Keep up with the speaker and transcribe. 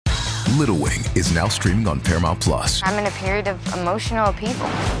Little Wing is now streaming on Paramount+. I'm in a period of emotional upheaval.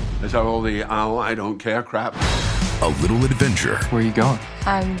 Is that all the I don't care crap? A little adventure. Where are you going?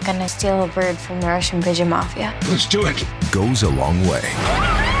 I'm gonna steal a bird from the Russian pigeon mafia. Let's do it. Goes a long way.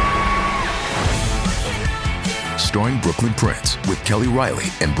 Starring Brooklyn Prince with Kelly Riley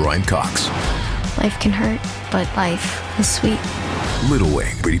and Brian Cox. Life can hurt, but life is sweet. Little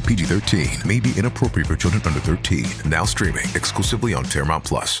Wing, rated PG-13, may be inappropriate for children under 13. Now streaming exclusively on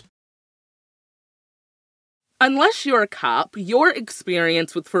Paramount+. Unless you're a cop, your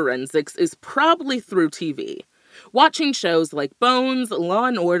experience with forensics is probably through TV. Watching shows like Bones, Law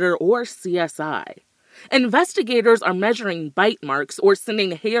 & Order, or CSI. Investigators are measuring bite marks or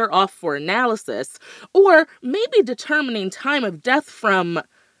sending hair off for analysis, or maybe determining time of death from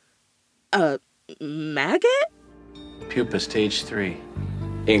a maggot? Pupa stage 3.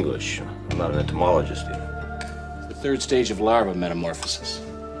 English. I'm not an entomologist either. It's the third stage of larva metamorphosis.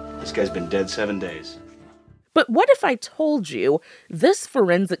 This guy's been dead 7 days. But what if I told you this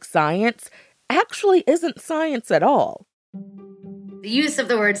forensic science actually isn't science at all? The use of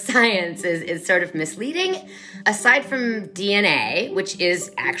the word science is sort of misleading. Aside from DNA, which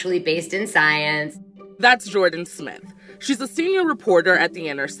is actually based in science. That's Jordan Smith. She's a senior reporter at The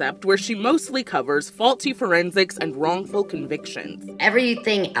Intercept, where she mostly covers faulty forensics and wrongful convictions.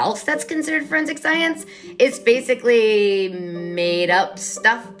 Everything else that's considered forensic science is basically made up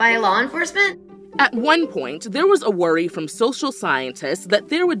stuff by law enforcement. At one point, there was a worry from social scientists that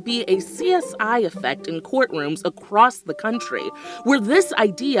there would be a CSI effect in courtrooms across the country, where this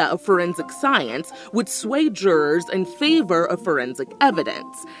idea of forensic science would sway jurors in favor of forensic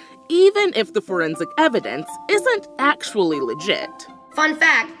evidence, even if the forensic evidence isn't actually legit. Fun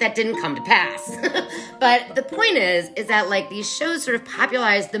fact, that didn't come to pass. But the point is that these shows sort of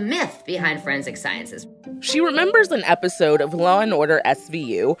popularized the myth behind forensic sciences. She remembers an episode of Law & Order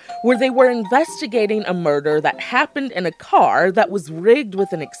SVU where they were investigating a murder that happened in a car that was rigged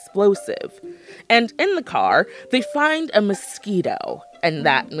with an explosive. And in the car, they find a mosquito. And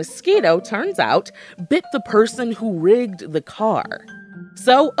that mosquito, turns out, bit the person who rigged the car.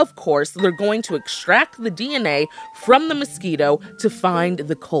 So, of course, they're going to extract the DNA from the mosquito to find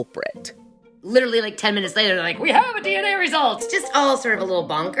the culprit. Literally, 10 minutes later, they're like, we have a DNA result! It's just all sort of a little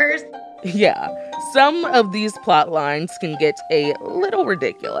bonkers. Yeah, some of these plot lines can get a little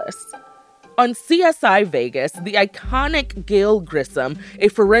ridiculous. On CSI Vegas, the iconic Gail Grissom, a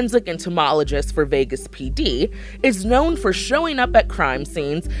forensic entomologist for Vegas PD, is known for showing up at crime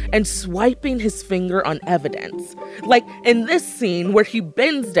scenes and swiping his finger on evidence. Like in this scene where he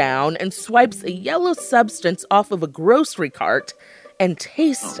bends down and swipes a yellow substance off of a grocery cart and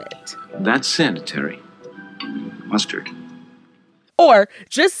tastes it. That's sanitary. Mustard. Or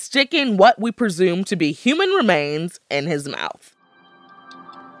just sticking what we presume to be human remains in his mouth.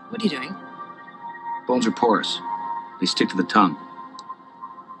 What are you doing? Bones are porous. They stick to the tongue.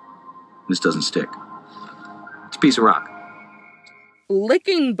 This doesn't stick. It's a piece of rock.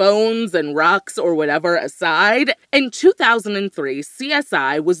 Licking bones and rocks or whatever aside, in 2003,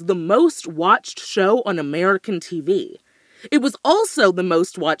 CSI was the most watched show on American TV. It was also the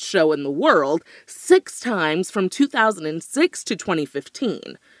most watched show in the world 6 times from 2006 to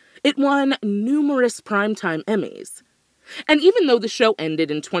 2015. It won numerous primetime Emmys. And even though the show ended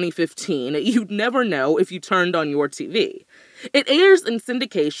in 2015, you'd never know if you turned on your TV. It airs in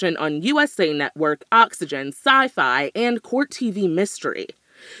syndication on USA Network, Oxygen, Sci-Fi, and Court TV Mystery.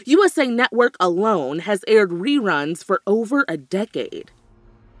 USA Network alone has aired reruns for over a decade.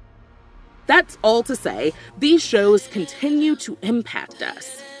 That's all to say, these shows continue to impact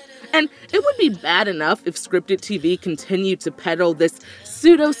us. And it would be bad enough if scripted TV continued to peddle this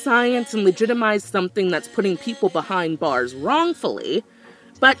pseudoscience and legitimize something that's putting people behind bars wrongfully.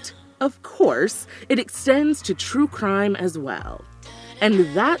 But, of course, it extends to true crime as well.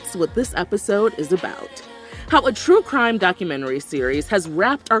 And that's what this episode is about. How a true crime documentary series has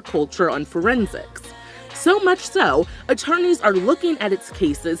wrapped our culture on forensics. So much so, attorneys are looking at its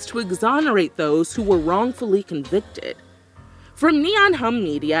cases to exonerate those who were wrongfully convicted. From Neon Hum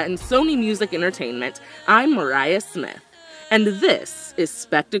Media and Sony Music Entertainment, I'm Mariah Smith, and this is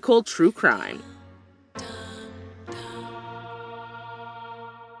Spectacle True Crime.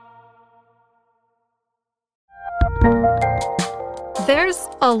 There's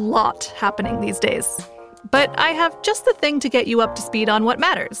a lot happening these days, but I have just the thing to get you up to speed on what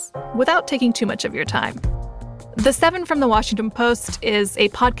matters, without taking too much of your time. The 7 from the Washington Post is a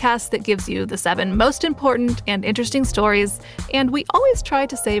podcast that gives you the 7 most important and interesting stories, and we always try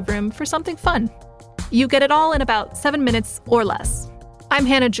to save room for something fun. You get it all in about 7 minutes or less. I'm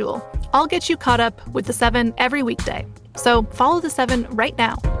Hannah Jewell. I'll get you caught up with the 7 every weekday. So follow the 7 right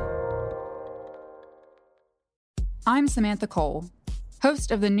now. I'm Samantha Cole, host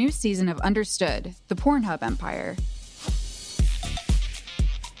of the new season of Understood, the Pornhub Empire.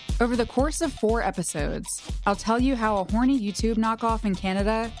 Over the course of 4 episodes, I'll tell you how a horny YouTube knockoff in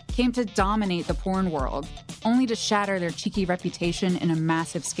Canada came to dominate the porn world, only to shatter their cheeky reputation in a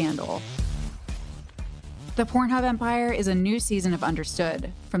massive scandal. The Pornhub Empire is a new season of Understood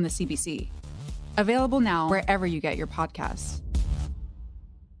from the CBC. Available now wherever you get your podcasts.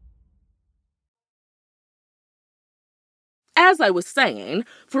 As I was saying,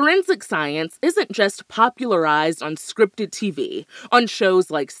 forensic science isn't just popularized on scripted TV, on shows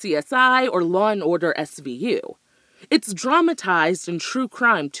like CSI or Law & Order SVU. It's dramatized in true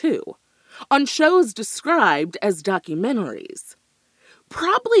crime, too, on shows described as documentaries.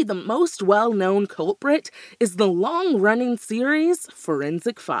 Probably the most well-known culprit is the long-running series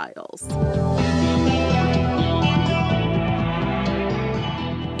Forensic Files.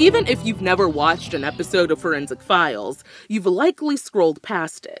 Even if you've never watched an episode of Forensic Files, you've likely scrolled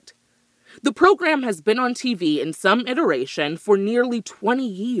past it. The program has been on TV in some iteration for nearly 20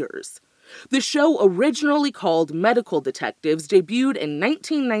 years. The show, originally called Medical Detectives, debuted in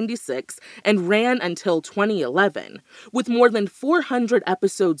 1996 and ran until 2011, with more than 400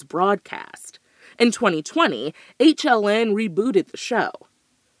 episodes broadcast. In 2020, HLN rebooted the show.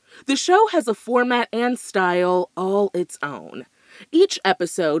 The show has a format and style all its own. Each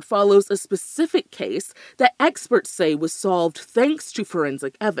episode follows a specific case that experts say was solved thanks to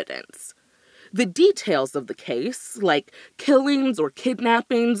forensic evidence. The details of the case, like killings or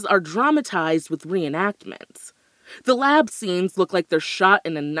kidnappings, are dramatized with reenactments. The lab scenes look like they're shot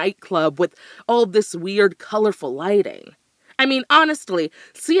in a nightclub with all this weird, colorful lighting. I mean, honestly,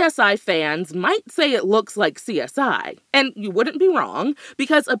 CSI fans might say it looks like CSI, and you wouldn't be wrong,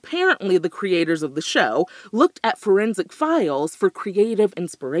 because apparently the creators of the show looked at Forensic Files for creative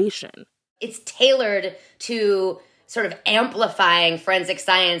inspiration. It's tailored to sort of amplifying forensic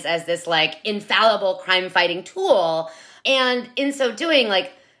science as this, like, infallible crime-fighting tool, and in so doing,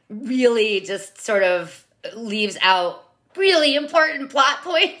 like, really just sort of leaves out really important plot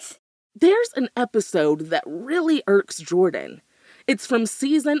points. There's an episode that really irks Jordan. It's from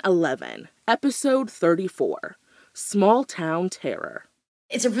season 11, episode 34, Small Town Terror.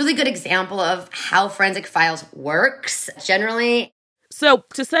 It's a really good example of how Forensic Files works, generally. So,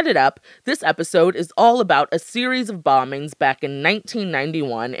 to set it up, this episode is all about a series of bombings back in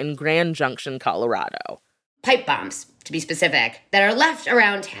 1991 in Grand Junction, Colorado. Pipe bombs, to be specific, that are left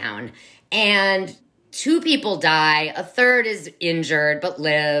around town. And 2 people die, a third is injured but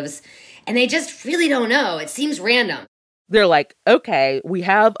lives, and they just really don't know. It seems random. They're like, okay, we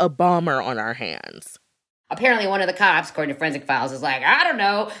have a bomber on our hands. Apparently one of the cops, according to Forensic Files, is like, I don't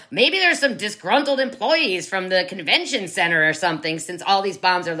know, maybe there's some disgruntled employees from the convention center or something, since all these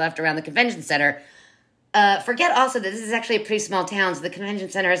bombs are left around the convention center. Forget also that this is actually a pretty small town, so the convention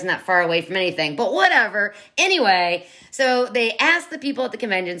center isn't that far away from anything, but whatever. Anyway, so they asked the people at the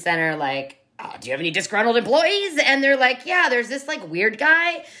convention center, like, oh, do you have any disgruntled employees? And they're like, yeah, there's this, like, weird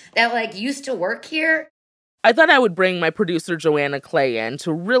guy that, like, used to work here. I thought I would bring my producer Joanna Clay in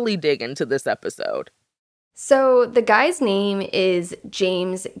to really dig into this episode. So the guy's name is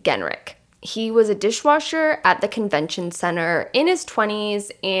James Genrick. He was a dishwasher at the convention center in his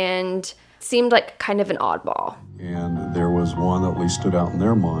 20s and seemed like kind of an oddball. And there was one that at least stood out in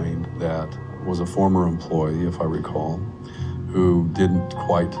their mind that was a former employee, if I recall, who didn't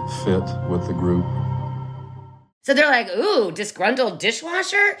quite fit with the group. So they're like, ooh, disgruntled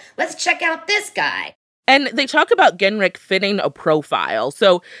dishwasher? Let's check out this guy. And they talk about Genrick fitting a profile.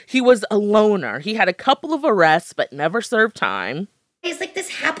 So he was a loner. He had a couple of arrests, but never served time. He's like this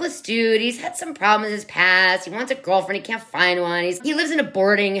hapless dude. He's had some problems in his past. He wants a girlfriend. He can't find one. He lives in a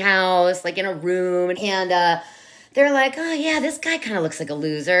boarding house, like in a room. And they're like, oh, yeah, this guy kind of looks like a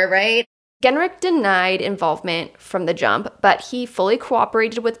loser, right? Genrick denied involvement from the jump, but he fully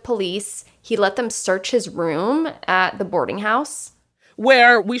cooperated with police. He let them search his room at the boarding house.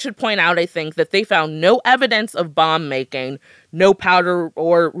 Where we should point out, I think, that they found no evidence of bomb making, no powder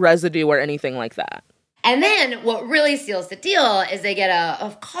or residue or anything like that. And then what really seals the deal is they get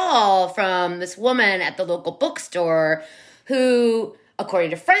a call from this woman at the local bookstore who,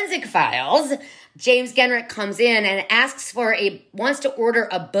 according to Forensic Files, James Genrick comes in and wants to order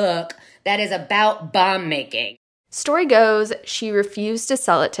a book that is about bomb making. Story goes, she refused to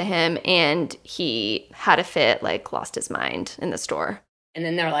sell it to him, and he had a fit, lost his mind in the store. And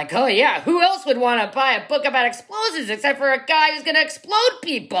then they're like, oh yeah, who else would want to buy a book about explosives except for a guy who's going to explode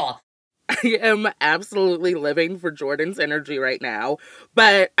people? I am absolutely living for Jordan's energy right now,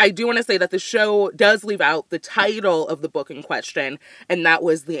 but I do want to say that the show does leave out the title of the book in question, and that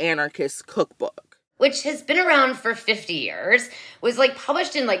was The Anarchist Cookbook. which has been around for 50 years, was like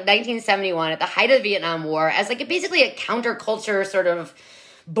published in like 1971 at the height of the Vietnam War as like basically a counterculture sort of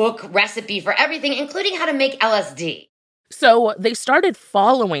book recipe for everything, including how to make LSD. So they started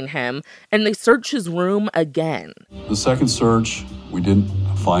following him and they searched his room again. The second search, we didn't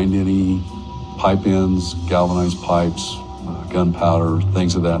find any pipe ends, galvanized pipes, gunpowder,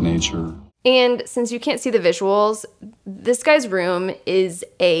 things of that nature. And since you can't see the visuals, this guy's room is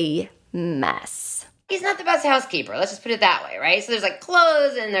a mess. He's not the best housekeeper, let's just put it that way, right? So there's like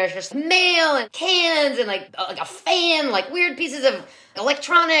clothes and there's just mail and cans and like a fan, like weird pieces of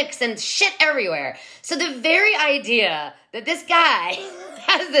electronics and shit everywhere. So the very idea that this guy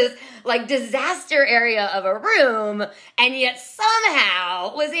has this like disaster area of a room and yet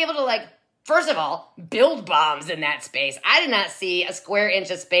somehow was able to like, first of all, build bombs in that space. I did not see a square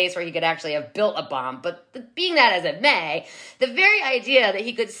inch of space where he could actually have built a bomb, but being that as it may, the very idea that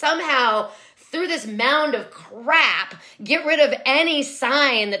he could somehow, through this mound of crap, get rid of any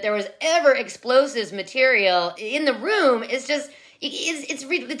sign that there was ever explosives material in the room is just,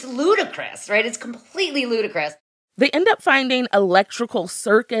 it's ludicrous, right? It's completely ludicrous. They end up finding electrical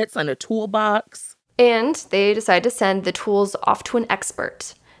circuits and a toolbox. And they decide to send the tools off to an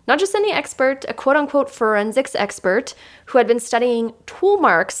expert. Not just any expert, a quote-unquote forensics expert who had been studying tool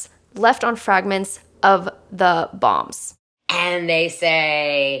marks left on fragments of the bombs. And they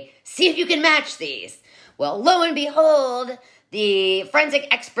say, see if you can match these. Well, lo and behold, the forensic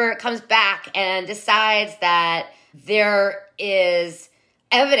expert comes back and decides that there is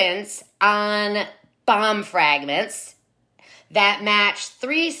evidence on bomb fragments that match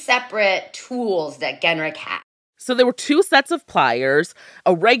 3 separate tools that Genrich had. So there were 2 sets of pliers,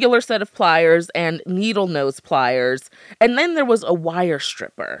 a regular set of pliers, and needle nose pliers, and then there was a wire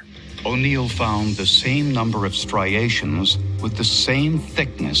stripper. O'Neill found the same number of striations with the same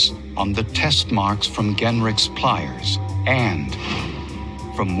thickness on the test marks from Genrich's pliers and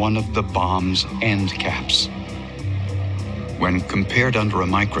from one of the bomb's end caps. When compared under a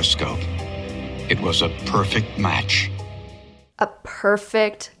microscope, it was a perfect match. A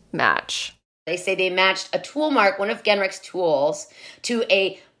perfect match. They say they matched a tool mark, one of Genrich's tools, to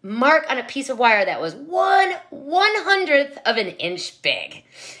a mark on a piece of wire that was 1/100th of an inch big.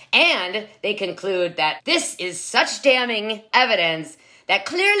 And they conclude that this is such damning evidence that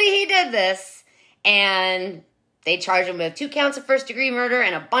clearly he did this, and they charge him with 2 counts of first-degree murder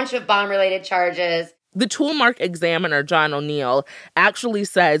and a bunch of bomb-related charges. The tool mark examiner, John O'Neill, actually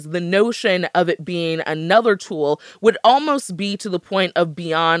says the notion of it being another tool would almost be to the point of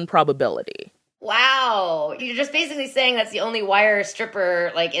beyond probability. Wow. You're just basically saying that's the only wire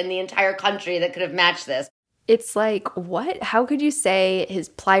stripper like in the entire country that could have matched this. It's like, what? How could you say his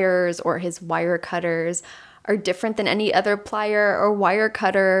pliers or his wire cutters are different than any other plier or wire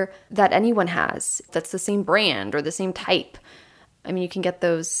cutter that anyone has? That's the same brand or the same type. I mean, you can get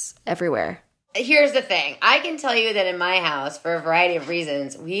those everywhere. Here's the thing. I can tell you that in my house, for a variety of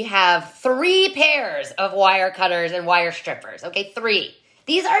reasons, we have 3 pairs of wire cutters and wire strippers. Okay, 3.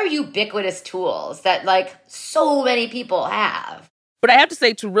 These are ubiquitous tools that, like, so many people have. But I have to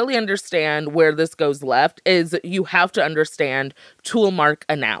say, to really understand where this goes left is you have to understand tool mark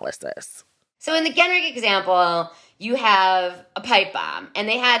analysis. So in the Genrich example, you have a pipe bomb, and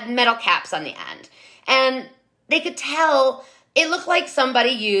they had metal caps on the end. And they could tell it looked like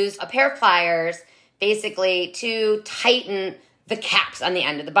somebody used a pair of pliers, basically, to tighten the caps on the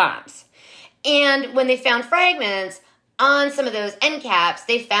end of the bombs. And when they found fragments on some of those end caps,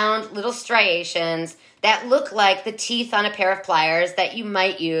 they found little striations that look like the teeth on a pair of pliers that you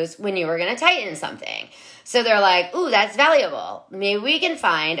might use when you were going to tighten something. So they're like, ooh, that's valuable. Maybe we can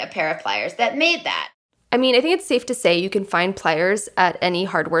find a pair of pliers that made that. I mean, I think it's safe to say you can find pliers at any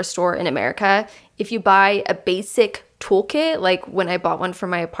hardware store in America. If you buy a basic toolkit, like when I bought one for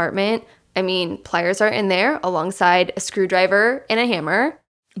my apartment, I mean, pliers are in there alongside a screwdriver and a hammer.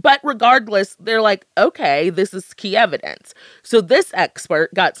 But regardless, they're like, okay, this is key evidence. So this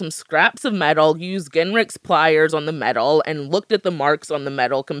expert got some scraps of metal, used Genrich's pliers on the metal, and looked at the marks on the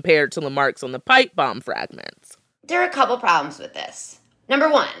metal compared to the marks on the pipe bomb fragments. There are a couple problems with this. Number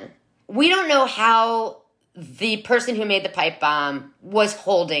 1, we don't know how the person who made the pipe bomb was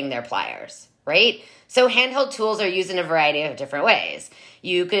holding their pliers, right? So handheld tools are used in a variety of different ways.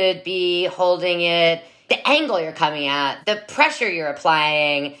 You could be holding it, the angle you're coming at, the pressure you're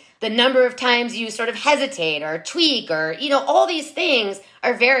applying, the number of times you sort of hesitate or tweak or, all these things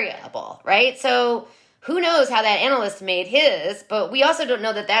are variable, right? So who knows how that analyst made his, but we also don't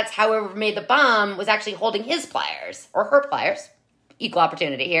know that that's how whoever made the bomb was actually holding his pliers or her pliers. equal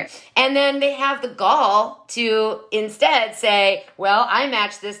opportunity here. And then they have the gall to instead say, well, I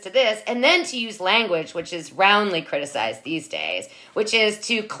match this to this, and then to use language, which is roundly criticized these days, which is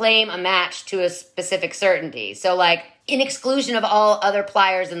to claim a match to a specific certainty. So like, in exclusion of all other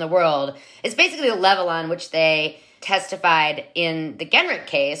pliers in the world, it's basically the level on which they testified in the Genrick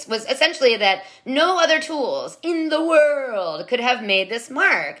case was essentially that no other tools in the world could have made this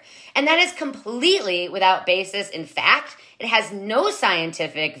mark. And that is completely without basis in fact. It has no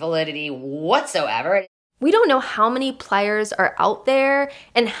scientific validity whatsoever. We don't know how many pliers are out there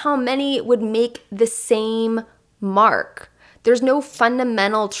and how many would make the same mark. There's no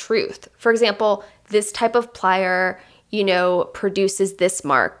fundamental truth. For example, this type of plier, produces this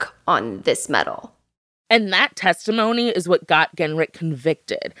mark on this metal. And that testimony is what got Genrick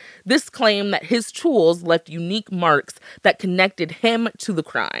convicted. This claim that his tools left unique marks that connected him to the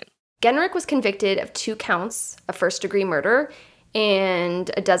crime. Genrick was convicted of 2 counts of first-degree murder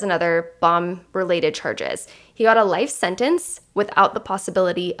and a dozen other bomb-related charges. He got a life sentence without the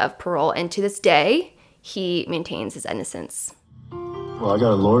possibility of parole, and to this day, he maintains his innocence. Well, I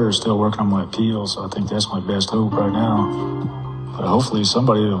got a lawyer still working on my appeal, so I think that's my best hope right now. But hopefully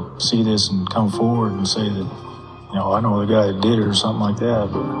somebody will see this and come forward and say that, I know the guy that did it or something like that,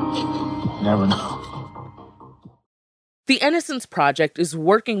 but you never know. The Innocence Project is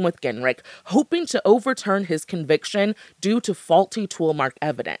working with Genrick, hoping to overturn his conviction due to faulty toolmark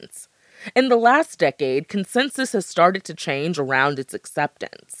evidence. In the last decade, consensus has started to change around its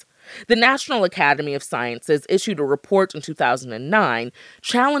acceptance. The National Academy of Sciences issued a report in 2009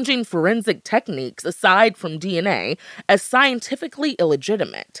 challenging forensic techniques aside from DNA as scientifically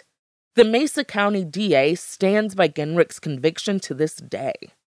illegitimate. The Mesa County DA stands by Genrick's conviction to this day.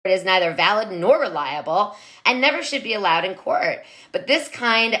 It is neither valid nor reliable and never should be allowed in court. But this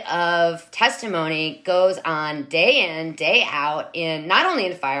kind of testimony goes on day in, day out in not only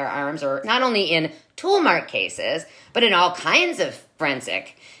in firearms or not only in toolmark cases, but in all kinds of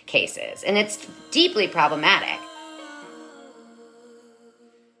forensic cases. And it's deeply problematic.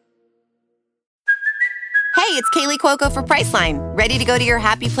 Hey, it's Kaylee Cuoco for Priceline. Ready to go to your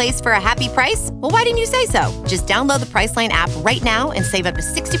happy place for a happy price? Well, why didn't you say so? Just download the Priceline app right now and save up to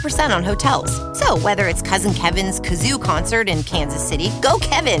 60% on hotels. So whether it's Cousin Kevin's Kazoo Concert in Kansas City, go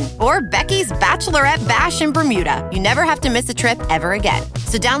Kevin, or Becky's Bachelorette Bash in Bermuda, you never have to miss a trip ever again.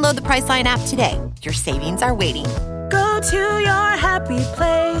 So download the Priceline app today. Your savings are waiting. Go to your happy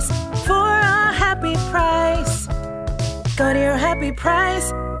place for a happy price. Go to your happy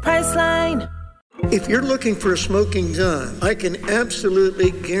price, Priceline. If you're looking for a smoking gun, I can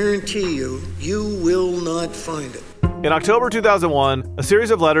absolutely guarantee you will not find it. In October 2001, a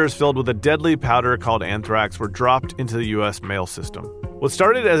series of letters filled with a deadly powder called anthrax were dropped into the U.S. mail system. What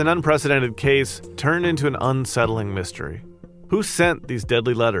started as an unprecedented case turned into an unsettling mystery. Who sent these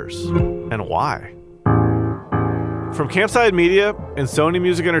deadly letters? And why? From Campside Media and Sony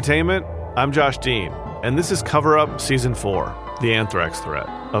Music Entertainment, I'm Josh Dean, and this is Cover Up Season 4, The Anthrax Threat.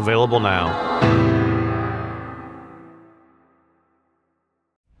 Available now.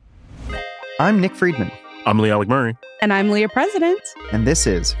 I'm Nick Friedman. I'm Lee Alec Murray. And I'm Leah President. And this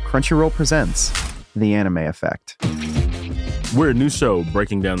is Crunchyroll Presents The Anime Effect. We're a new show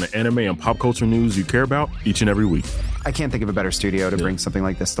breaking down the anime and pop culture news you care about each and every week. I can't think of a better studio to bring something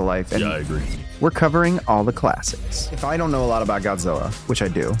like this to life. And I agree. We're covering all the classics. If I don't know a lot about Godzilla, which I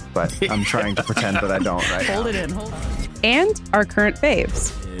do, but I'm trying to pretend that I don't right now. Hold it in. And our current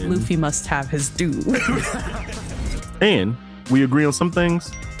faves. Luffy must have his due. And we agree on some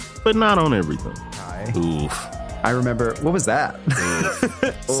things, but not on everything. Oof. I remember, what was that?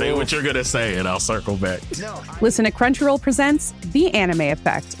 Say what you're going to say and I'll circle back. Listen to Crunchyroll Presents The Anime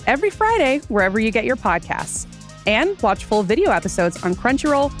Effect every Friday wherever you get your podcasts. And watch full video episodes on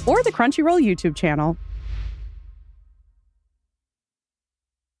Crunchyroll or the Crunchyroll YouTube channel.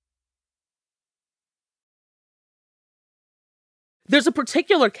 There's a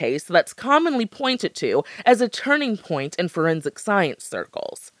particular case that's commonly pointed to as a turning point in forensic science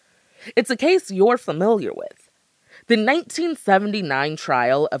circles. It's a case you're familiar with. The 1979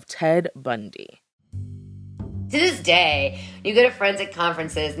 trial of Ted Bundy. To this day, you go to forensic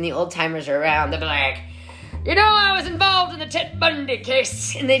conferences and the old timers are around, they'll be like, I was involved in the Ted Bundy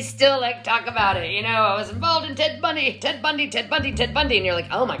case. And they still talk about it. I was involved in Ted Bundy. And you're like,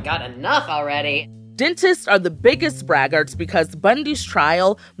 oh my God, enough already. Dentists are the biggest braggarts because Bundy's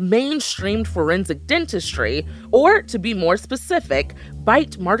trial mainstreamed forensic dentistry, or to be more specific,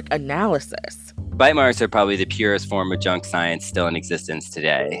 bite mark analysis. Bite marks are probably the purest form of junk science still in existence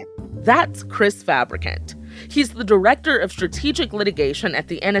today. That's Chris Fabricant. He's the director of strategic litigation at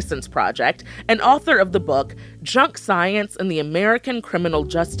the Innocence Project and author of the book Junk Science and the American Criminal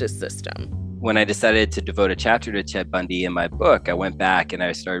Justice System. When I decided to devote a chapter to Ted Bundy in my book, I went back and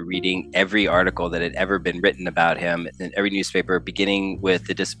I started reading every article that had ever been written about him in every newspaper, beginning with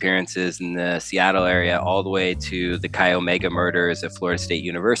the disappearances in the Seattle area all the way to the Chi Omega murders at Florida State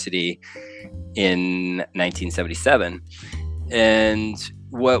University in 1977. And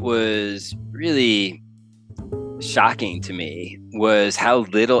what was really shocking to me was how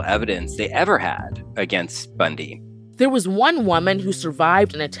little evidence they ever had against Bundy. There was one woman who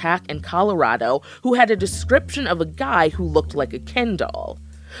survived an attack in Colorado who had a description of a guy who looked like a Ken doll.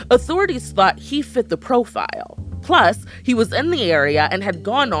 Authorities thought he fit the profile. Plus, he was in the area and had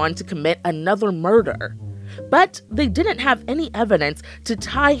gone on to commit another murder. But they didn't have any evidence to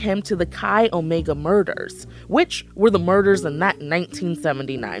tie him to the Chi Omega murders, which were the murders in that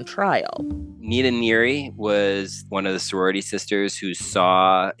 1979 trial. Nita Neary was one of the sorority sisters who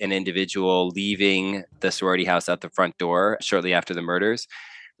saw an individual leaving the sorority house out the front door shortly after the murders.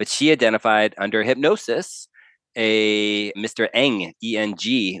 But she identified under hypnosis a Mr. Eng,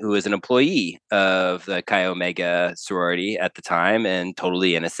 E-N-G, who was an employee of the Chi Omega sorority at the time and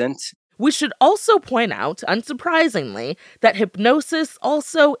totally innocent. We should also point out, unsurprisingly, that hypnosis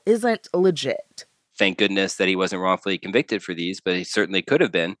also isn't legit. Thank goodness that he wasn't wrongfully convicted for these, but he certainly could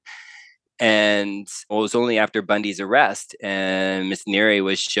have been. And it was only after Bundy's arrest and Miss Neary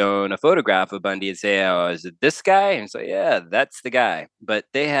was shown a photograph of Bundy and say, "Oh, is it this guy?" And so, yeah, that's the guy. But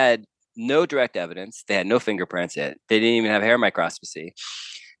they had no direct evidence. They had no fingerprints. They didn't even have hair microscopy.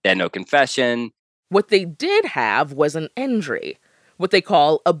 They had no confession. What they did have was an injury, what they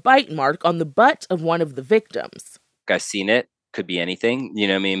call a bite mark on the butt of one of the victims. I've seen it. Could be anything, you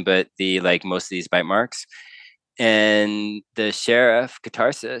know what I mean? But most of these bite marks. And the sheriff,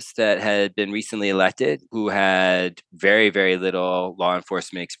 Catharsis, that had been recently elected, who had very, very little law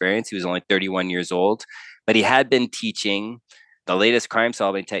enforcement experience. He was only 31 years old, but he had been teaching the latest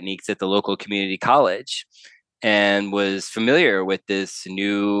crime-solving techniques at the local community college and was familiar with this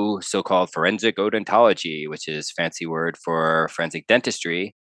new so-called forensic odontology, which is a fancy word for forensic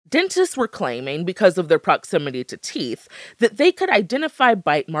dentistry. Dentists were claiming, because of their proximity to teeth, that they could identify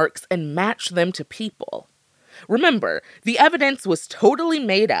bite marks and match them to people. Remember, the evidence was totally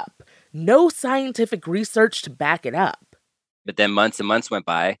made up. No scientific research to back it up. But then months and months went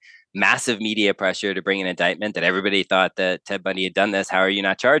by, massive media pressure to bring an indictment that everybody thought that Ted Bundy had done this. How are you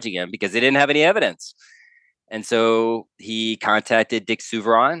not charging him? Because they didn't have any evidence. And so he contacted Dick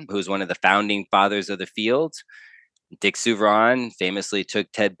Souviron, who was one of the founding fathers of the field. Dick Souviron famously took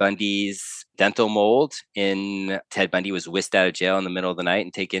Ted Bundy's dental mold. Ted Bundy was whisked out of jail in the middle of the night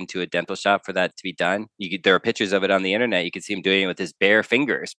and taken to a dental shop for that to be done. There are pictures of it on the internet. You could see him doing it with his bare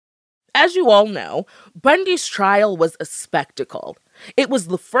fingers. As you all know, Bundy's trial was a spectacle. It was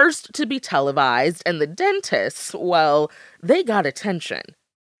the first to be televised, and the dentists, well, they got attention.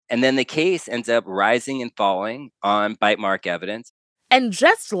 And then the case ends up rising and falling on bite mark evidence. And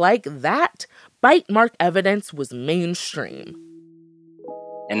just like that, bite mark evidence was mainstream.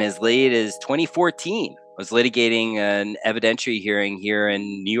 And as late as 2014, was litigating an evidentiary hearing here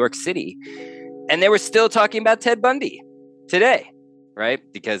in New York City. And they were still talking about Ted Bundy today, right?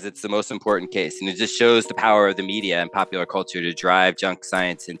 Because it's the most important case. And it just shows the power of the media and popular culture to drive junk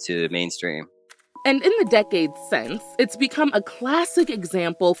science into the mainstream. And in the decades since, it's become a classic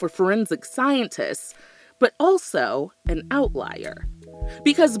example for forensic scientists, but also an outlier.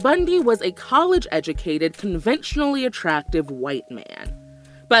 Because Bundy was a college-educated, conventionally attractive white man.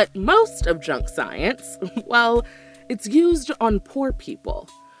 But most of junk science, well, it's used on poor people.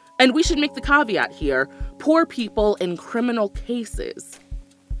 And we should make the caveat here, poor people in criminal cases.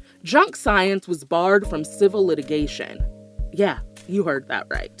 Junk science was barred from civil litigation. Yeah, you heard that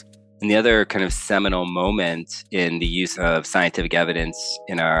right. And the other kind of seminal moment in the use of scientific evidence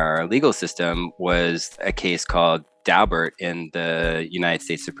in our legal system was a case called Daubert in the United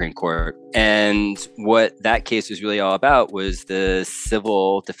States Supreme Court. And what that case was really all about was the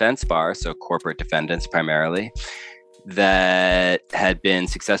civil defense bar, so corporate defendants primarily, that had been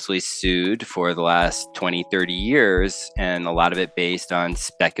successfully sued for the last 20, 30 years, and a lot of it based on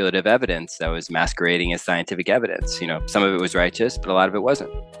speculative evidence that was masquerading as scientific evidence. You know, some of it was righteous, but a lot of it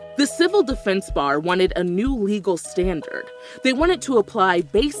wasn't. The civil defense bar wanted a new legal standard. They wanted to apply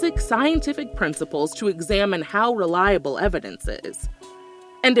basic scientific principles to examine how reliable evidence is.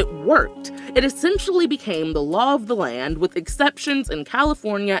 And it worked. It essentially became the law of the land, with exceptions in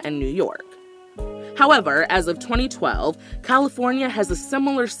California and New York. However, as of 2012, California has a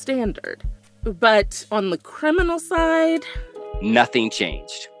similar standard. But on the criminal side, nothing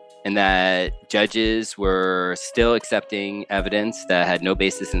changed. and that judges were still accepting evidence that had no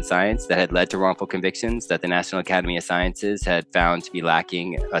basis in science, that had led to wrongful convictions, that the National Academy of Sciences had found to be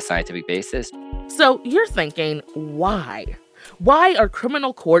lacking a scientific basis. So you're thinking, why? Why are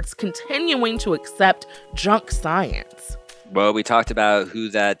criminal courts continuing to accept junk science? Well, we talked about who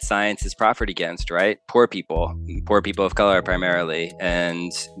that science is proffered against, right? Poor people of color primarily.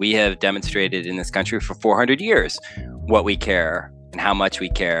 And we have demonstrated in this country for 400 years what we care and how much we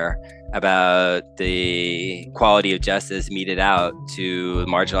care about the quality of justice meted out to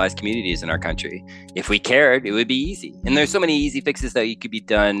marginalized communities in our country. If we cared, it would be easy. And there's so many easy fixes that you could be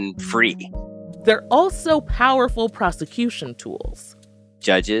done free. They're also powerful prosecution tools.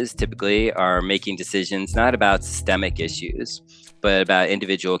 Judges typically are making decisions not about systemic issues, but about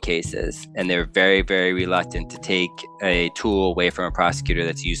individual cases. And they're very, very reluctant to take a tool away from a prosecutor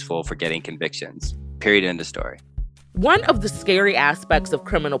that's useful for getting convictions. Period, end of story. One of the scary aspects of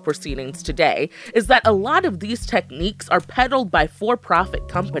criminal proceedings today is that a lot of these techniques are peddled by for-profit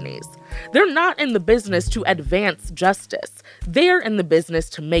companies. They're not in the business to advance justice. They're in the business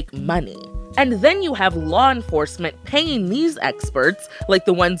to make money. And then you have law enforcement paying these experts, like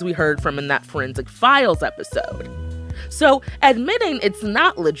the ones we heard from in that Forensic Files episode. So admitting it's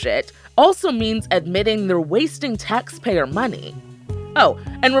not legit also means admitting they're wasting taxpayer money. Oh,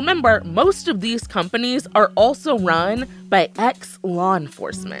 and remember, most of these companies are also run by ex-law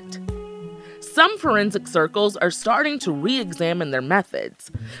enforcement. Some forensic circles are starting to re-examine their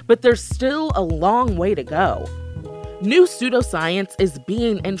methods, but there's still a long way to go. New pseudoscience is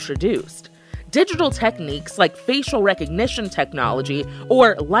being introduced. Digital techniques like facial recognition technology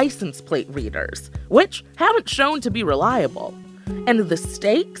or license plate readers, which haven't shown to be reliable. And the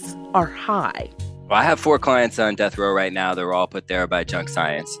stakes are high. Well, I have 4 clients on death row right now. They're all put there by junk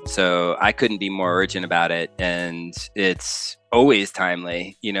science. So I couldn't be more urgent about it. And it's always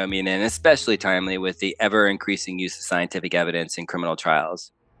timely, you know what I mean? And especially timely with the ever increasing use of scientific evidence in criminal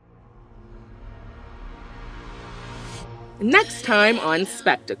trials. Next time on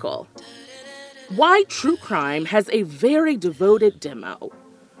Spectacle. Why true crime has a very devoted demo.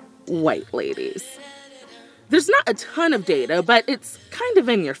 White ladies. There's not a ton of data, but it's kind of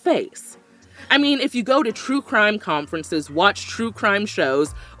in your face. I mean, if you go to true crime conferences, watch true crime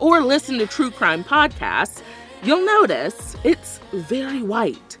shows, or listen to true crime podcasts, you'll notice it's very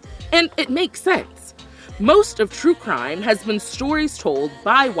white. And it makes sense. Most of true crime has been stories told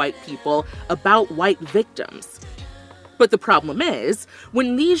by white people about white victims. But the problem is,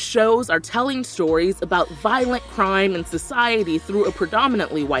 when these shows are telling stories about violent crime in society through a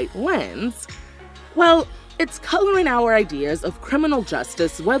predominantly white lens, well, it's coloring our ideas of criminal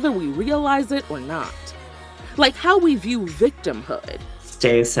justice whether we realize it or not. Like how we view victimhood.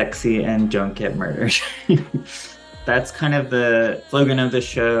 Stay sexy and don't get murdered. That's kind of the slogan of the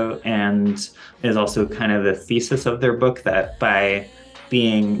show, and is also kind of the thesis of their book, that by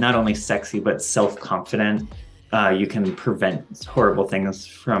being not only sexy but self-confident, you can prevent horrible things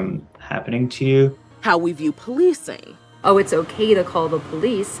from happening to you. How we view policing. Oh, it's okay to call the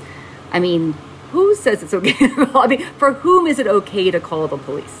police. I mean, who says it's okay to call? I mean, for whom is it okay to call the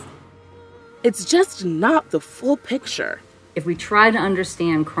police? It's just not the full picture. If we try to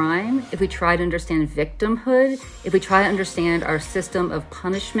understand crime, if we try to understand victimhood, if we try to understand our system of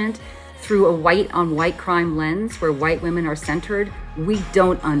punishment through a white-on-white crime lens where white women are centered, we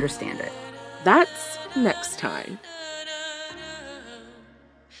don't understand it. That's next time.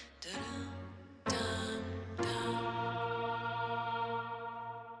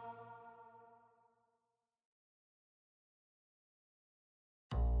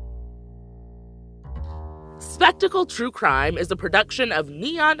 Spectacle True Crime is a production of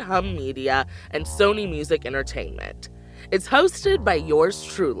Neon Hum Media and Sony Music Entertainment. It's hosted by yours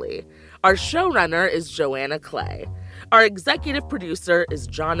truly. Our showrunner is Joanna Clay. Our executive producer is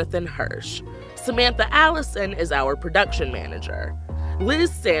Jonathan Hirsch. Samantha Allison is our production manager.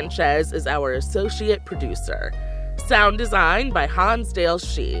 Liz Sanchez is our associate producer. Sound design by Hansdale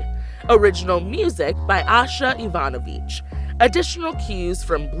Shee. Original music by Asha Ivanovich. Additional cues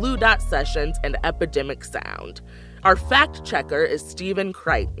from Blue Dot Sessions and Epidemic Sound. Our fact checker is Stephen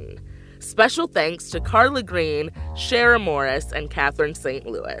Crichton. Special thanks to Carla Green, Shara Morris, and Catherine St.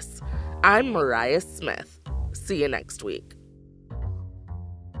 Louis. I'm Mariah Smith. See you next week.